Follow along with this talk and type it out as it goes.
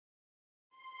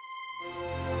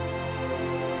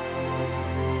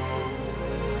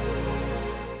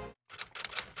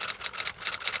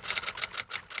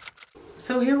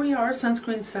So here we are,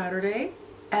 Sunscreen Saturday,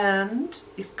 and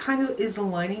it kind of is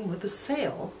aligning with the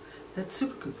sale that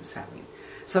SuperGoop is having.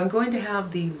 So I'm going to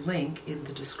have the link in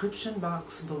the description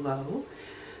box below,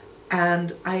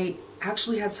 and I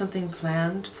actually had something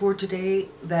planned for today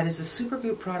that is a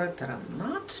SuperGoop product that I'm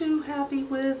not too happy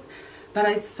with, but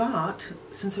I thought,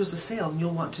 since there's a sale and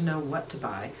you'll want to know what to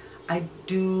buy, I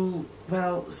do,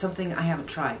 well, something I haven't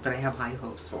tried, but I have high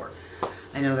hopes for.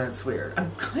 I know that's weird.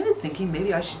 I'm kind of thinking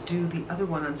maybe I should do the other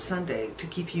one on Sunday to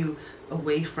keep you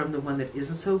away from the one that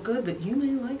isn't so good, but you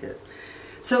may like it.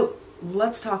 So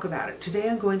let's talk about it. Today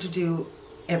I'm going to do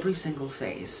Every Single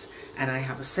Face, and I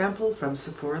have a sample from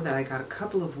Sephora that I got a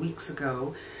couple of weeks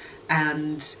ago,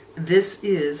 and this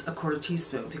is a 1/4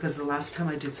 teaspoon because the last time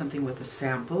I did something with a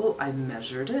sample, I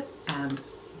measured it, and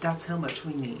that's how much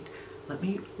we need. Let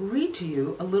me read to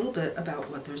you a little bit about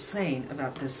what they're saying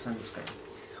about this sunscreen.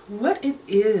 What it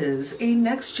is, a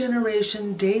next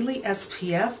generation daily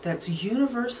SPF that's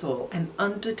universal and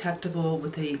undetectable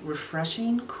with a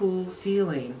refreshing, cool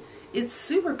feeling. It's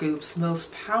SuperGoop's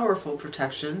most powerful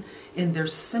protection in their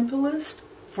simplest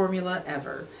formula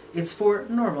ever. It's for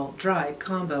normal, dry,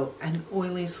 combo, and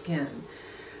oily skin.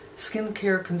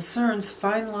 Skincare concerns,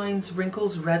 fine lines,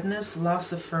 wrinkles, redness,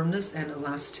 loss of firmness, and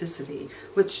elasticity,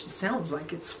 which sounds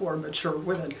like it's for mature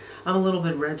women. I'm a little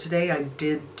bit red today. I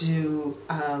did do,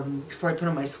 before I put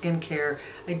on my skincare,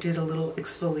 I did a little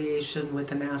exfoliation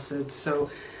with an acid,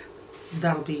 so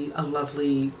that'll be a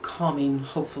lovely, calming,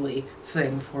 hopefully,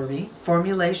 thing for me.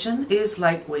 Formulation is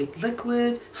lightweight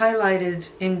liquid, highlighted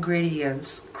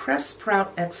ingredients, cress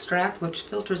sprout extract, which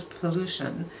filters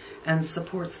pollution and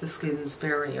supports the skin's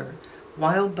barrier,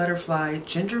 wild butterfly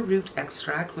ginger root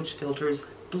extract, which filters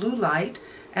blue light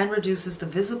and reduces the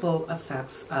visible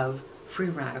effects of free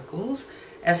radicals,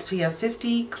 SPF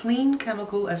 50 clean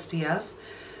chemical SPF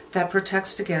that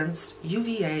protects against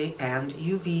UVA and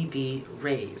UVB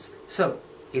rays. So,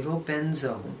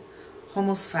 avobenzone,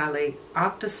 homosalate,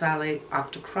 octasalate,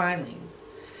 octocrylene,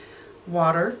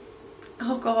 water,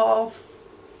 alcohol,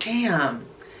 damn,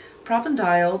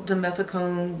 propanediol,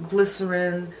 dimethicone,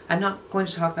 glycerin. I'm not going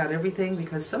to talk about everything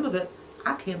because some of it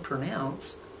I can't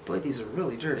pronounce. Boy, these are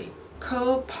really dirty.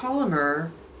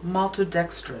 Copolymer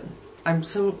maltodextrin. I'm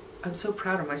so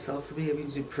proud of myself for being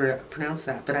able to pronounce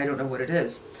that, but I don't know what it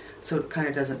is, so it kind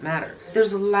of doesn't matter.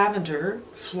 There's lavender,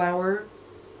 flower,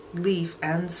 leaf,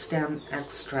 and stem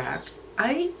extract.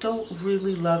 I don't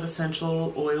really love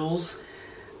essential oils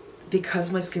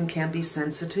because my skin can be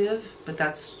sensitive, but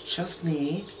that's just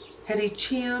me.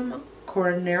 Hedychium,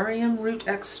 coronarium root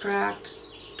extract,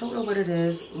 don't know what it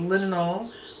is.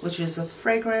 Linalool, which is a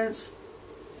fragrance,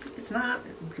 it's not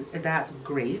that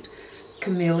great.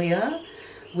 Camellia,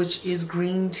 which is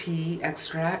green tea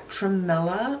extract.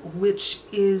 Tremella, which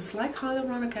is like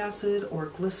hyaluronic acid or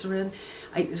glycerin.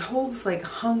 It holds like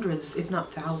hundreds, if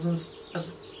not thousands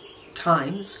of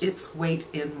times its weight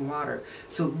in water.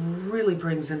 So it really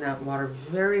brings in that water,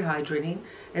 very hydrating.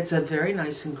 It's a very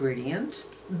nice ingredient.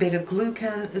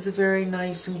 Beta-glucan is a very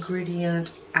nice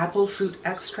ingredient. Apple fruit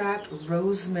extract,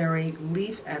 rosemary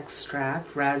leaf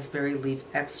extract, raspberry leaf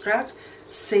extract,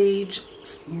 sage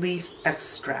leaf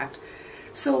extract.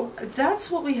 So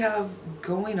that's what we have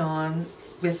going on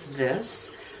with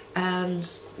this. And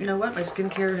you know what? My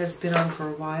skincare has been on for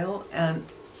a while and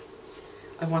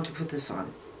I want to put this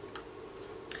on.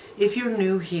 If you're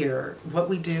new here, what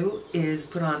we do is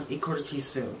put on a 1/4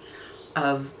 teaspoon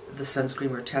of the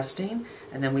sunscreen we're testing,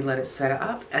 and then we let it set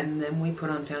up, and then we put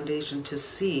on foundation to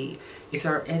see if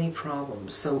there are any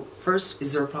problems. So first,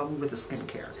 is there a problem with the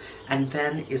skincare? And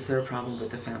then, is there a problem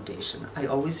with the foundation? I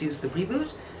always use the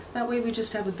reboot. That way we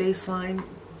just have a baseline.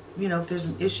 You know, if there's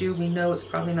an issue, we know it's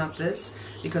probably not this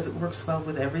because it works well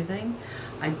with everything.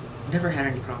 I've never had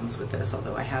any problems with this,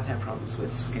 although I have had problems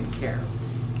with skincare.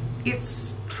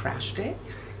 It's trash day,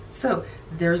 so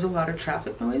there's a lot of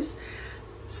traffic noise.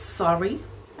 Sorry.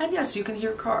 And yes, you can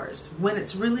hear cars. When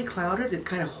it's really clouded, it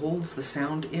kind of holds the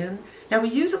sound in. Now we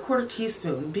use a 1/4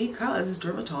 teaspoon because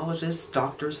dermatologists,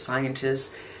 doctors,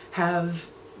 scientists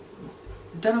have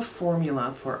done a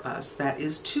formula for us that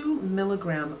is 2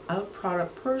 milligrams of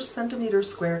product per centimeter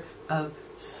square of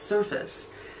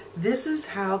surface. This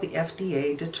is how the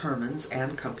FDA determines,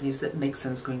 and companies that make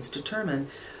sunscreens determine,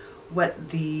 what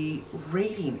the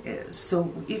rating is.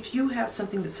 So if you have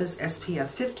something that says SPF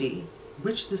 50,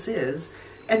 which this is,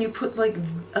 and you put like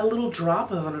a little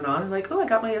drop of it on, like, oh, I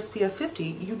got my SPF 50,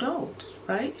 you don't,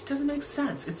 right? It doesn't make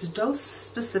sense. It's dose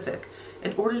specific.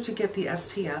 In order to get the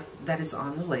SPF that is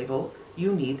on the label,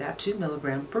 you need that 2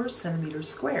 milligrams per centimeter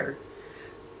squared.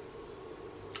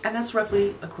 And that's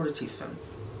roughly a 1/4 teaspoon.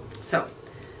 So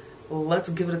let's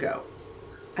give it a go.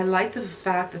 I like the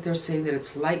fact that they're saying that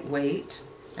it's lightweight.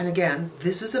 And again,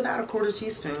 this is about a 1/4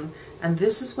 teaspoon, and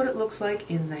this is what it looks like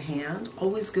in the hand.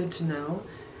 Always good to know.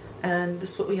 And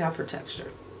this is what we have for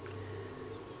texture.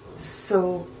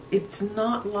 So it's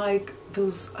not like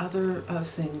those other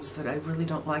things that I really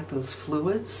don't like, those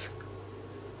fluids.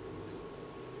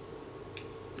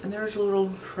 And there's a little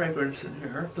fragrance in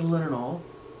here, the linalool.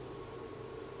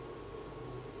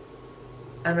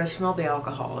 And I smell the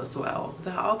alcohol as well.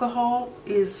 The alcohol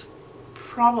is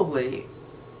probably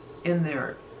in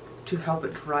there to help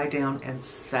it dry down and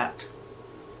set.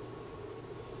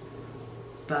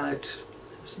 But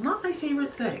it's not my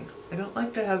favorite thing. I don't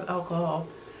like to have alcohol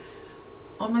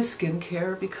on my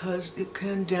skincare because it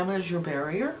can damage your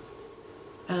barrier.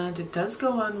 And it does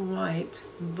go on white,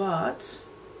 but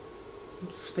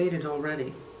it's faded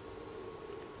already.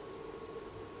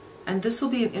 And this will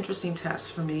be an interesting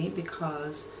test for me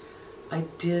because I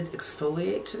did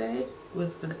exfoliate today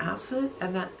with an acid,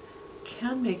 and that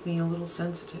can make me a little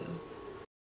sensitive.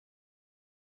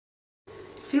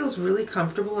 It feels really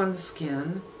comfortable on the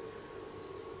skin,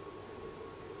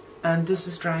 and this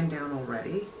is drying down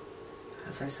already,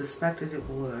 as I suspected it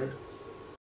would.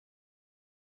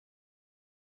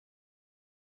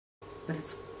 But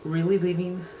it's really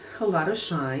leaving a lot of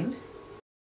shine.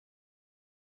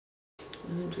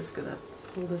 And I'm just gonna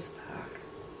pull this back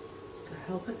to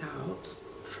help it out.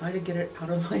 Try to get it out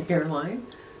of my hairline.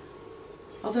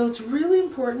 Although it's really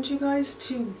important, you guys,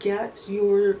 to get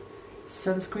your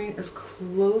sunscreen as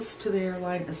close to the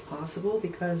hairline as possible,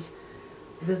 because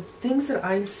the things that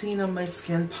I'm seeing on my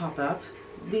skin pop up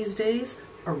these days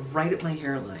are right at my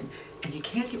hairline. And you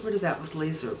can't get rid of that with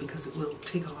laser because it will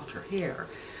take off your hair.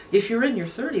 If you're in your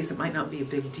 30s, it might not be a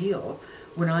big deal.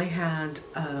 When I had,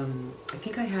 I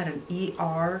think I had an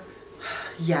ER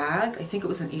YAG, I think it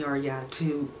was an ER YAG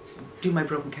to do my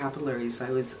broken capillaries.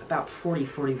 I was about 40,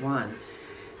 41.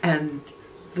 And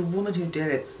the woman who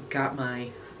did it got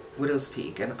my widow's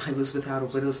peak, and I was without a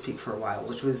widow's peak for a while,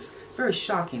 which was very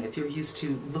shocking. If you're used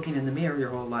to looking in the mirror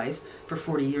your whole life for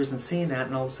 40 years and seeing that,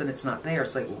 and all of a sudden it's not there,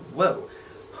 it's like, whoa,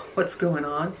 what's going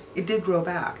on? It did grow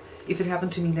back. If it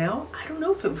happened to me now, I don't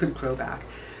know if it would grow back.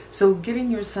 So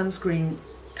getting your sunscreen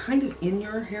kind of in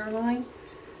your hairline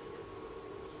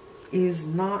is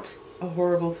not a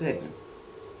horrible thing.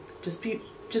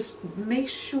 Just make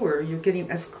sure you're getting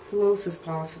as close as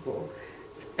possible,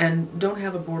 and don't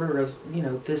have a border of, you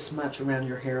know, this much around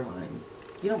your hairline.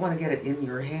 You don't want to get it in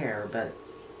your hair, but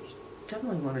you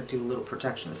definitely want to do a little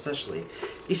protection, especially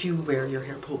if you wear your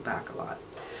hair pulled back a lot.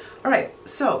 All right,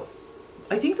 so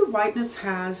I think the whiteness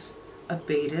has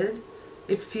abated.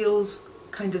 It feels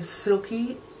kind of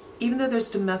silky. Even though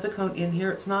there's dimethicone in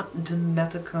here, it's not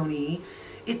dimethicone-y.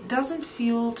 It doesn't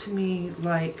feel to me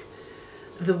like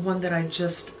the one that I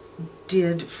just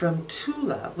did from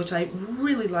Tula, which I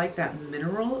really like that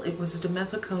mineral. It was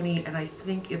dimethicone, and I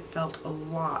think it felt a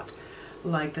lot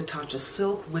like the Tatcha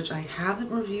Silk, which I haven't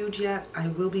reviewed yet. I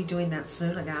will be doing that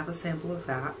soon. I have a sample of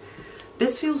that.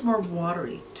 This feels more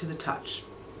watery to the touch,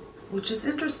 which is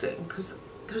interesting because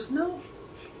there's no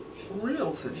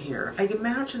oils in here. I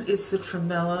imagine it's the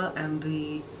tremella and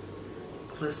the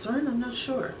glycerin, I'm not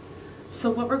sure. So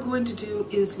what we're going to do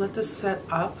is let this set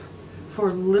up for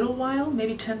a little while,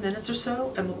 maybe 10 minutes or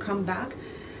so, and we'll come back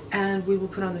and we will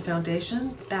put on the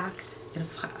foundation back in a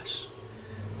flash.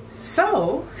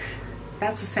 So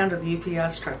that's the sound of the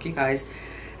UPS truck, you guys.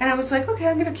 And I was like, okay,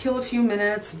 I'm gonna kill a few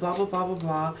minutes, blah, blah, blah, blah,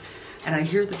 blah. And I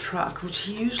hear the truck, which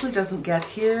he usually doesn't get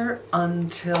here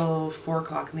until 4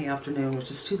 o'clock in the afternoon, which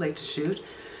is too late to shoot.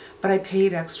 But I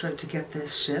paid extra to get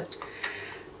this shipped.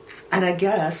 And I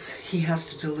guess he has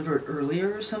to deliver it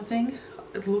earlier or something.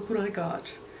 And look what I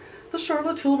got. The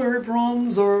Charlotte Tilbury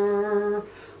bronzer.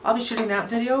 I'll be shooting that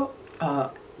video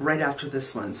right after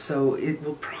this one. So it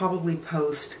will probably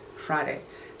post Friday.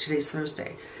 Today's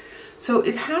Thursday. So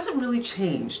it hasn't really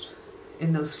changed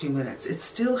in those few minutes. It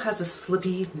still has a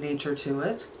slippy nature to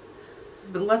it.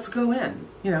 But let's go in.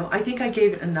 You know, I think I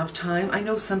gave it enough time. I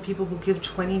know some people will give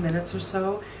 20 minutes or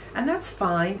so, and that's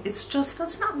fine. It's just,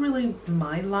 that's not really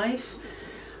my life.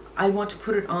 I want to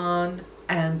put it on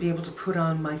and be able to put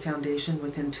on my foundation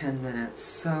within 10 minutes.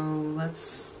 So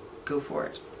let's go for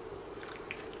it.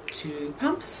 2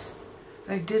 pumps.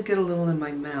 I did get a little in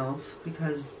my mouth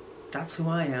because that's who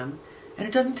I am, and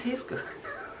it doesn't taste good.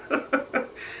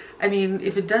 I mean,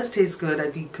 if it does taste good,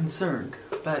 I'd be concerned,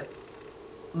 but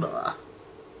blah.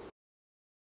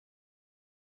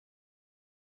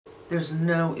 There's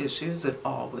no issues at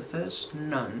all with this,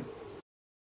 none.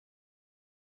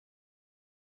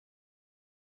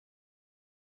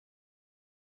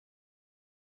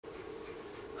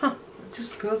 Huh,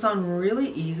 just goes on really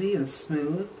easy and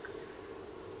smooth.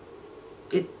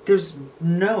 There's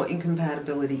no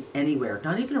incompatibility anywhere,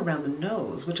 not even around the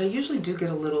nose, which I usually do get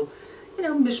a little, you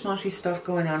know, mishmashy stuff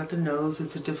going on at the nose.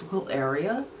 It's a difficult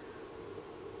area.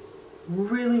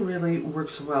 Really, really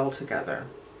works well together.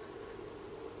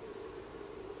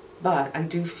 But I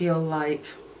do feel like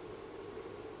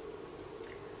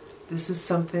this is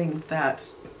something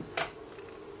that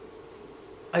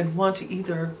I'd want to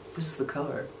either, this is the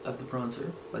color of the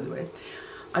bronzer, by the way,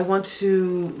 I want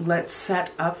to let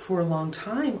set up for a long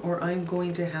time, or I'm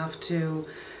going to have to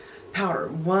powder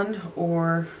one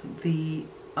or the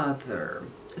other.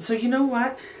 So you know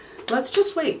what? Let's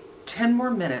just wait 10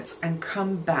 more minutes and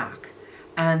come back,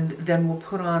 and then we'll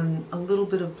put on a little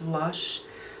bit of blush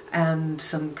and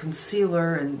some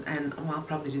concealer, and well, I'll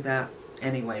probably do that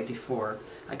anyway before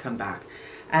I come back.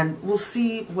 And we'll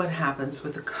see what happens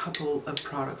with a couple of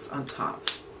products on top.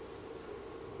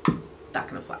 Back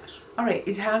in a flash. All right,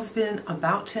 it has been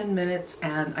about 10 minutes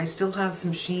and I still have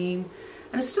some sheen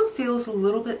and it still feels a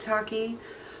little bit tacky,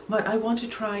 but I want to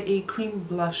try a cream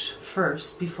blush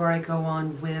first before I go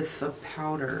on with a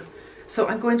powder. So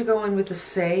I'm going to go in with the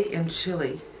Say in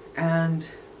Chili, and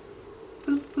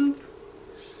boop, boop,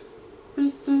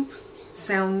 boop, boop.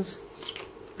 Sounds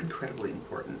incredibly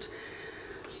important.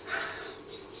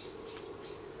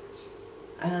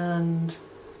 And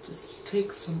just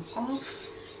take some off.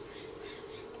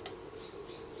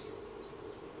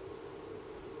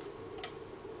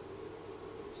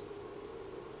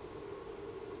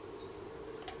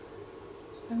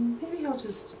 And maybe I'll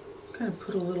just kind of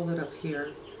put a little bit up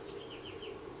here,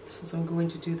 since I'm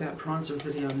going to do that bronzer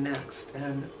video next,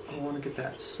 and I want to get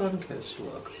that sun-kissed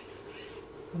look.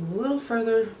 I'm a little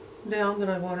further down than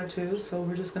I wanted to, so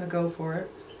we're just going to go for it.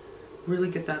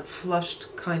 Really get that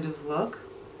flushed kind of look.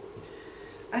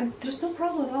 And there's no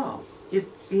problem at all. It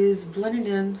is blending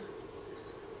in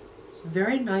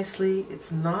very nicely.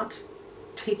 It's not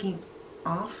taking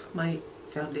off my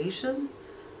foundation,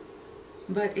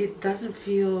 but it doesn't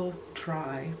feel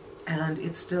dry, and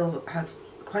it still has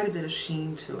quite a bit of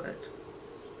sheen to it.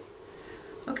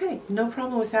 Okay, no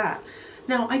problem with that.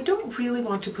 Now, I don't really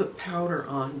want to put powder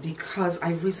on because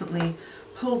I recently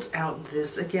pulled out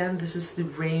this. Again, this is the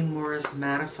Rain Morris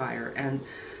mattifier, and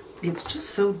it's just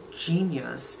so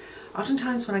genius.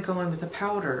 Oftentimes when I go in with a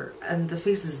powder and the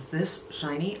face is this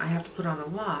shiny, I have to put on a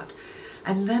lot,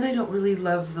 and then I don't really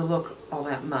love the look all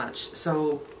that much.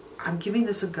 So I'm giving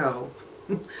this a go.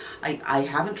 I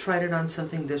haven't tried it on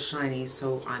something this shiny,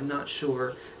 so I'm not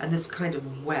sure. And this kind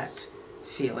of wet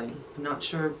feeling. I'm not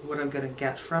sure what I'm going to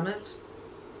get from it.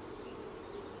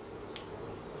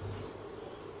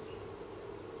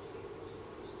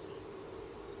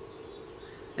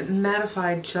 It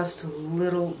mattified just a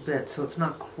little bit, so it's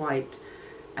not quite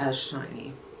as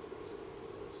shiny.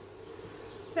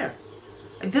 There.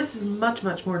 This is much,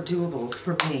 much more doable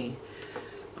for me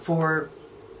for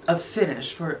a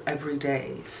finish for every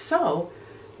day. So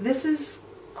this is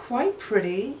quite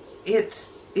pretty. It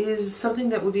is something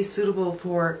that would be suitable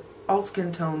for all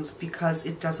skin tones because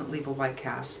it doesn't leave a white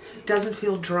cast. It doesn't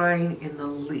feel drying in the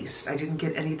least. I didn't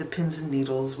get any of the pins and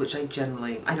needles, which I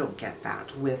don't get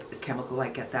that with chemical. I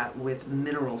get that with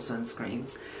mineral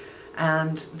sunscreens.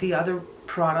 And the other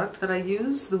product that I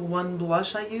use, the one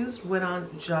blush I used, went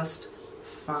on just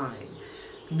fine.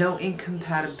 No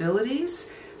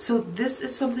incompatibilities. So this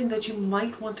is something that you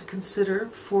might want to consider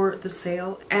for the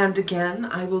sale. And again,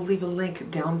 I will leave a link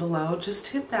down below. Just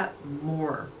hit that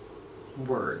more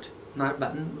word, not a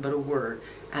button, but a word,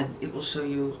 and it will show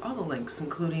you all the links,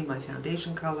 including my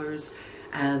foundation colors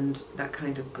and that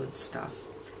kind of good stuff.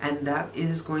 And that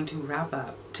is going to wrap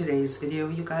up today's video,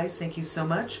 you guys. Thank you so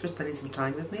much for spending some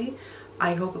time with me.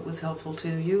 I hope it was helpful to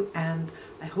you, and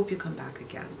I hope you come back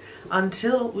again.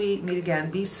 Until we meet again,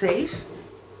 be safe.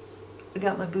 I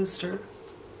got my booster,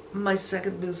 my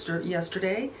second booster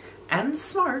yesterday, and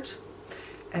smart,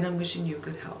 and I'm wishing you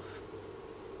good health.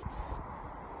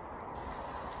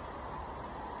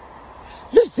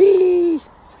 Lucy!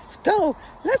 Let's go!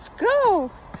 Let's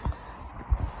go!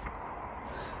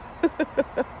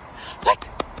 What?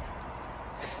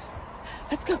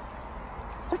 Let's go!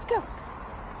 Let's go!